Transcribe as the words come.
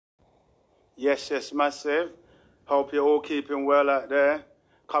Yes, massive. Hope you're all keeping well out there.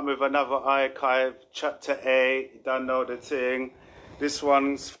 Come with another archive, chapter 8. You don't know the thing. This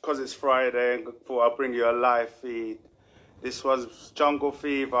one's, because it's Friday, thought I'll bring you a live feed. This was Jungle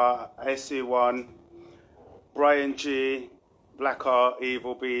Fever, SE1, Bryan G,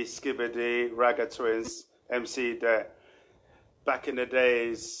 Blacka.Evil, Sikbadee, Ragga Twins.Dat. Back in the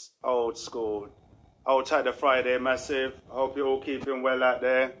days, old school. Old type of Friday, massive. Hope you're all keeping well out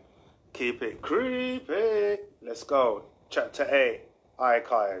there. Keep it creepy. Let's go. Chapter 8,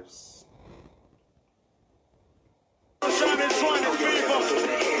 Archives. Yeah,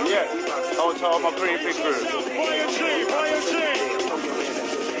 I'll tell my creepy crew.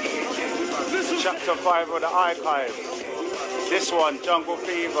 Chapter 5 of the Archives. This one, Jungle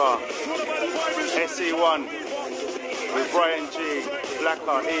Fever, SE1, with Bryan G,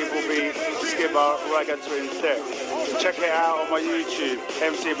 Blacka.Evil, Sikbadee, Ragga Twins.Dat. Check it out on my YouTube,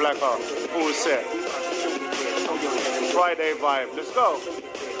 MC Blacka, full set. Friday vibe, let's go.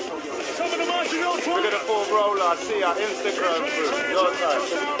 We're gonna full roller, I see our Instagram crew, your side.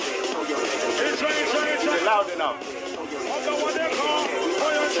 Is it loud enough?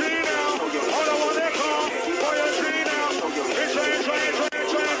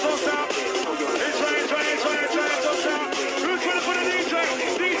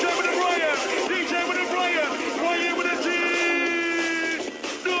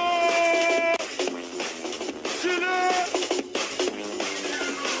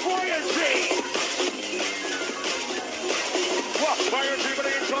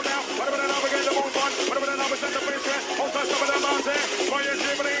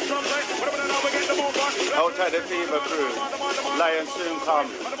 Outside the fever crew, Lion soon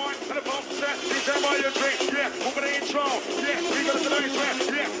come.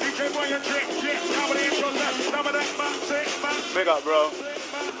 Big up, bro.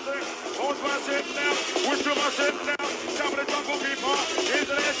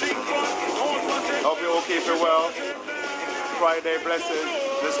 Hope you all keep it well. Friday blessings.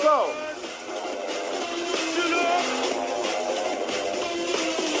 Let's go.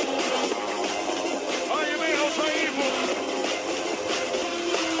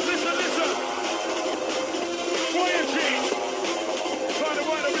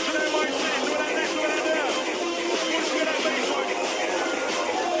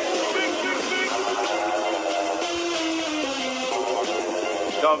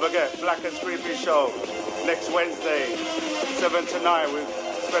 Don't forget, Black and Creepy Show next Wednesday, 7 to 9 with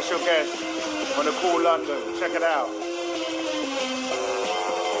special guests on the Cool London. Check it out.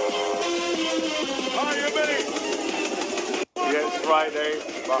 Yeah, it's Friday,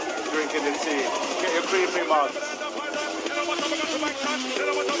 but drinking the tea. Get your creepy mugs.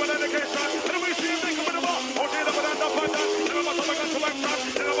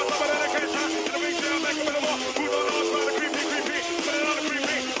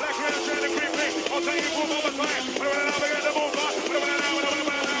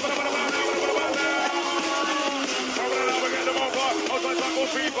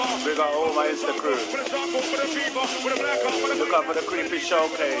 We got all my Insta crew. Look up for the Creepy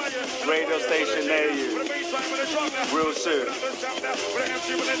Showcase, radio station near you. Real soon.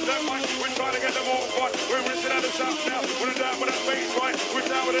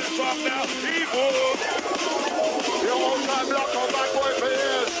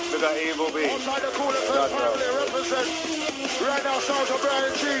 We got Evil B. Right now, sounds of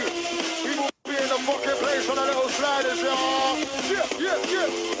Bryan G. Evil B in the fucking place on the little sliders, y'all. Yeah.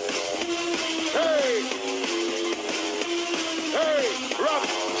 Hey, rough,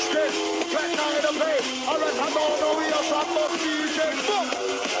 stiff, black night in the bay. Alright, I don't know we are some must DJ.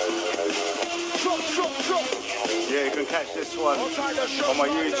 Yeah, you can catch this one on my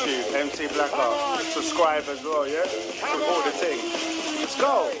YouTube, MC Blacka. Subscribe as well, yeah? Support the thing. Let's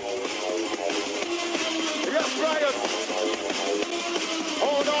go. Yes, Bryan.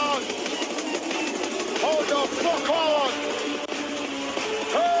 Hold on. Hold the fuck on.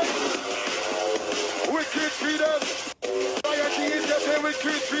 Hey. Wicked freedom. Bryan G is getting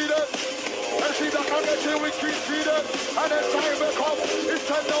wicked freedom. And see that I'm getting wicked freedom. And then time will come. It's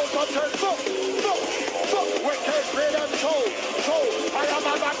 10 out of 10. Fuck. Wicked freedom. So, I am a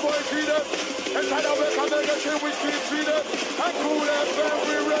bad boy freedom. Inside of it, I'm getting wicked freedom. And Cool FM,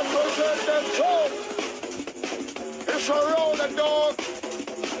 we represent them. So, it's a rolling dog.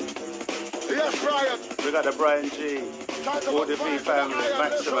 Yes, Bryan. We got the Bryan G. All the B family,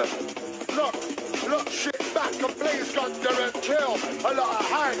 maximum. Look, shit back and blaze gun there and chill. A lot of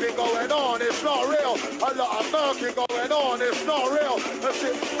hiding going on, it's not real. A lot of murking going on, it's not real. Let's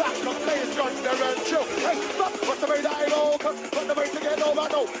sit back and blaze gun there and chill. Hey, fuck, what's the way that I go? Cause what's the way to get over?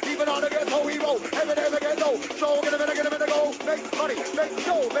 No, even on the ghetto, we go. Every day we get low. So get a minute go. Make money, make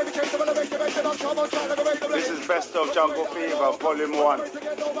dough. Maybe change the money, make the dog show. This is Best of Jungle Fever, Volume 1.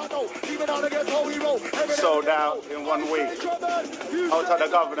 Sold out in 1 week. Out of the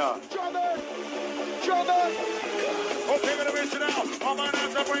governor. Okay, we're going to now. All my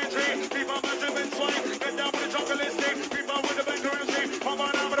hands are brain tree. People are massive and swing. Get down with the jungle listing. People with the black currency. All my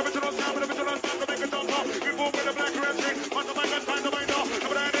hands with the original sound. With the original sound to make a dump up. People with the black currency. Want to make us find the way down.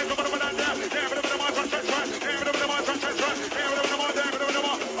 Over there, over there, yeah, over there, my trash, trash. Yeah, over there, my trash, trash. Yeah, over there, my damn, over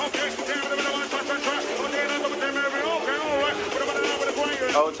there, okay. Yeah, over there, my trash, trash. Okay, that's what we're doing. Okay, all right. Over there, with the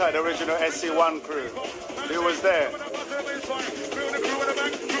Bryan. Outside the original SE1 crew. Who was there?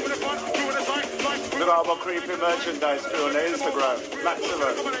 Look at our creepy merchandise crew on the Instagram.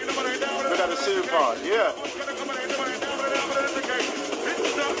 Maximum. Look at the super. Yeah.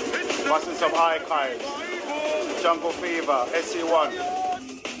 Watching some archives. Jungle Fever, SE1.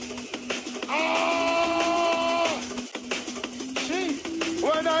 See,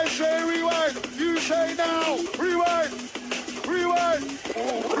 when I say rewind, you say now. Rewind. Rewind.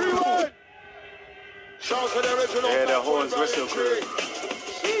 Rewind. Shouts to the original. Yeah, the horns whistle crew.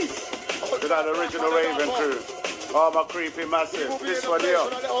 Look at the original Raven crew. Oh, my creepy massive. This one here.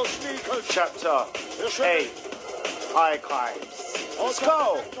 Chapter 8. Archives. Let's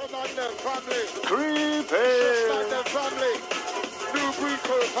go. Creepy. New breed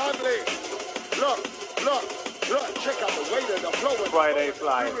crew family. Look. Check out the way that the flow. Friday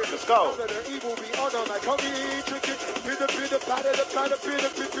flying. Let's go. Evil be on my coffee.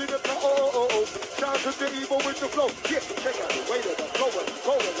 Sounds of the evil with the flow. Yeah, check out the way that the flow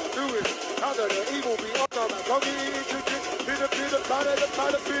and do it. How the evil be on my coffee.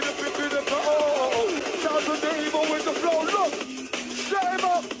 Sounds of the evil with the flow. Look, same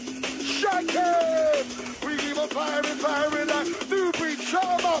up, shake it. We keep on firing like new breed.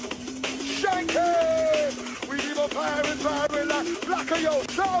 Same up, shake it. We keep on firing like Blacka, yo,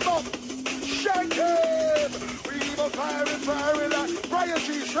 same up, shake it. We keep on firing like Bryan,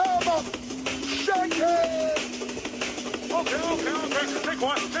 same up, shake it. Okay. Take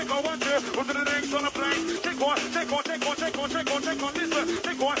one, 2. Who's the next on the plane? Take one, listen.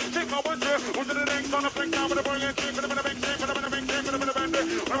 Take one, 2. Who's the next on the plane? Now with the Bryan, for the bank, for the bank, for the band.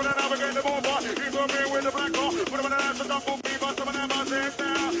 We're gonna navigate the ball, he's gonna be with the black hole. We're gonna have some double fever, some of them are safe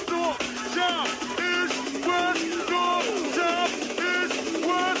now. North, south, east, west, north, south, east,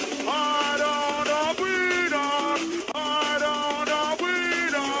 west. I don't know, we don't. I don't know, we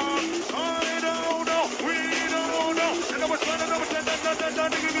don't. I don't know, we don't know. And I was trying to know what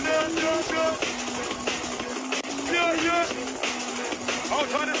yeah.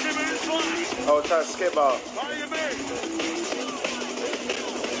 Outside the skipper inside. Outside skipper. How you mean?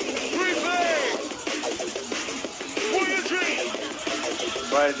 Replay. What you dream?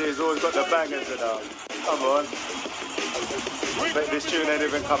 Bryan G's always got the bangers in there. Come on. Bet this tune ain't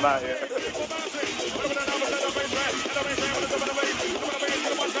even come out yet.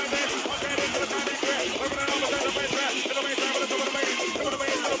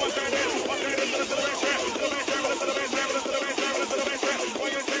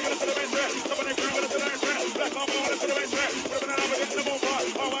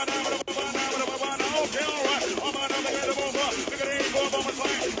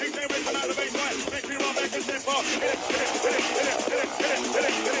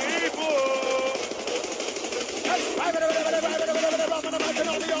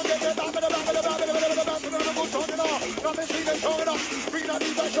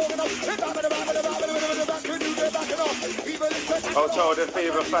 Out to the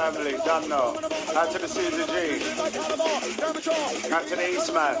Fever family, done now. Out to the Susie G. Out to the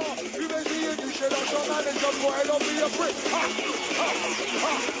Eastman.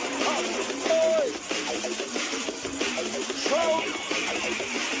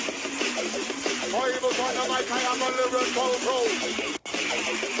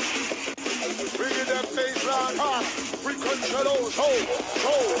 Bringing that baseline high. We control show.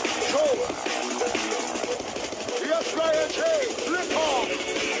 Yes, Ryan J. Lift off.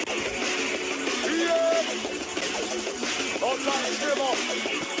 Yeah. Outside still off.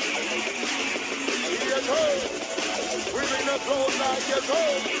 Yes, home. We bring the flow like yes,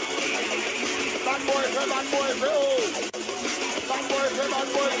 home. Bad boy, oh. Bad boy,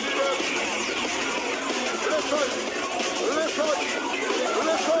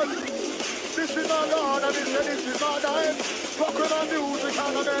 Listen. This is my Lord, and this is my life. Fuck with my music,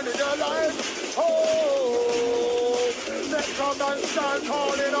 and I'm in your life. Oh, next time and stand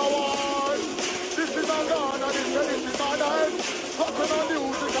tall in a war. This is my Lord, and this is my life. Fuck with my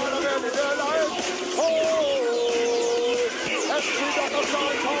music, and I'm in your life. Oh, MC that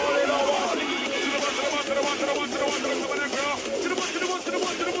stand tall in a war.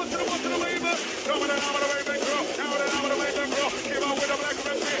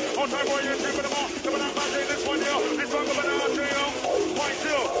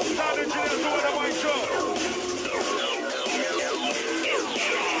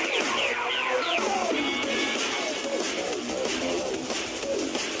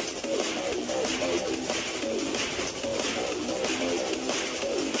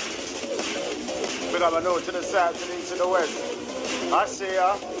 Big up my north to the south, to the east, to the west. I see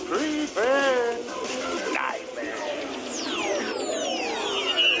ya. Creeping. Nightmare.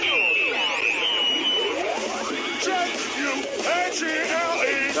 J-U-N-G-L-E.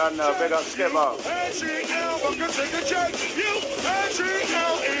 Done now, big up Skipper. N-G-L, fucking take the J-U-N-G-L-E.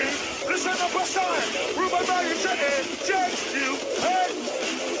 Listen up a sign. Ruben Bryan J-U-N.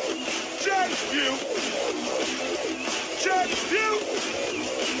 J-U. J-U.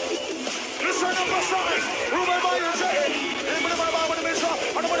 Listen up a sign. Ruben Bryan J-U-N.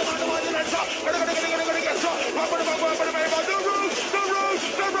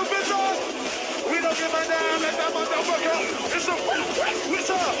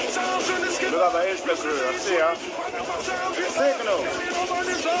 Look at my Insta crew, I see ya. Signal.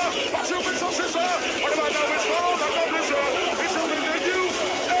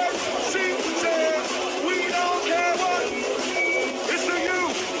 We don't care what. It's the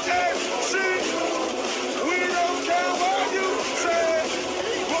UFC. We don't care what you say.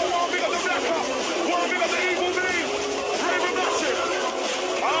 One big up the Blacka. One big up the Evil Beam. Raven Massive.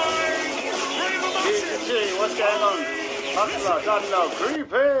 Raven Massive. G, what's going on? Hustler, done now,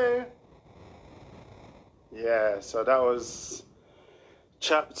 creepy. Yeah, so that was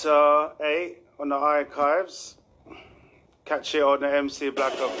chapter 8 on the archives. Catch it on the MC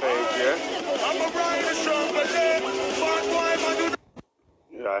Blacka page, yeah?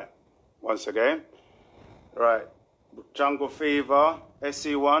 Right, once again. Right, Jungle Fever,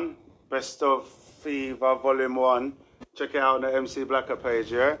 SE1, Best of Fever Volume 1. Check it out on the MC Blacka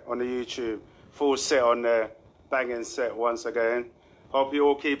page, yeah? On the YouTube. Full set on there. Banging set once again. Hope you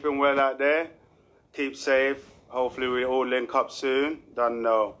all keeping well out there. Keep safe. Hopefully we all link up soon. Don't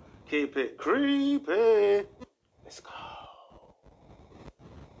know. Keep it creepy. Let's go.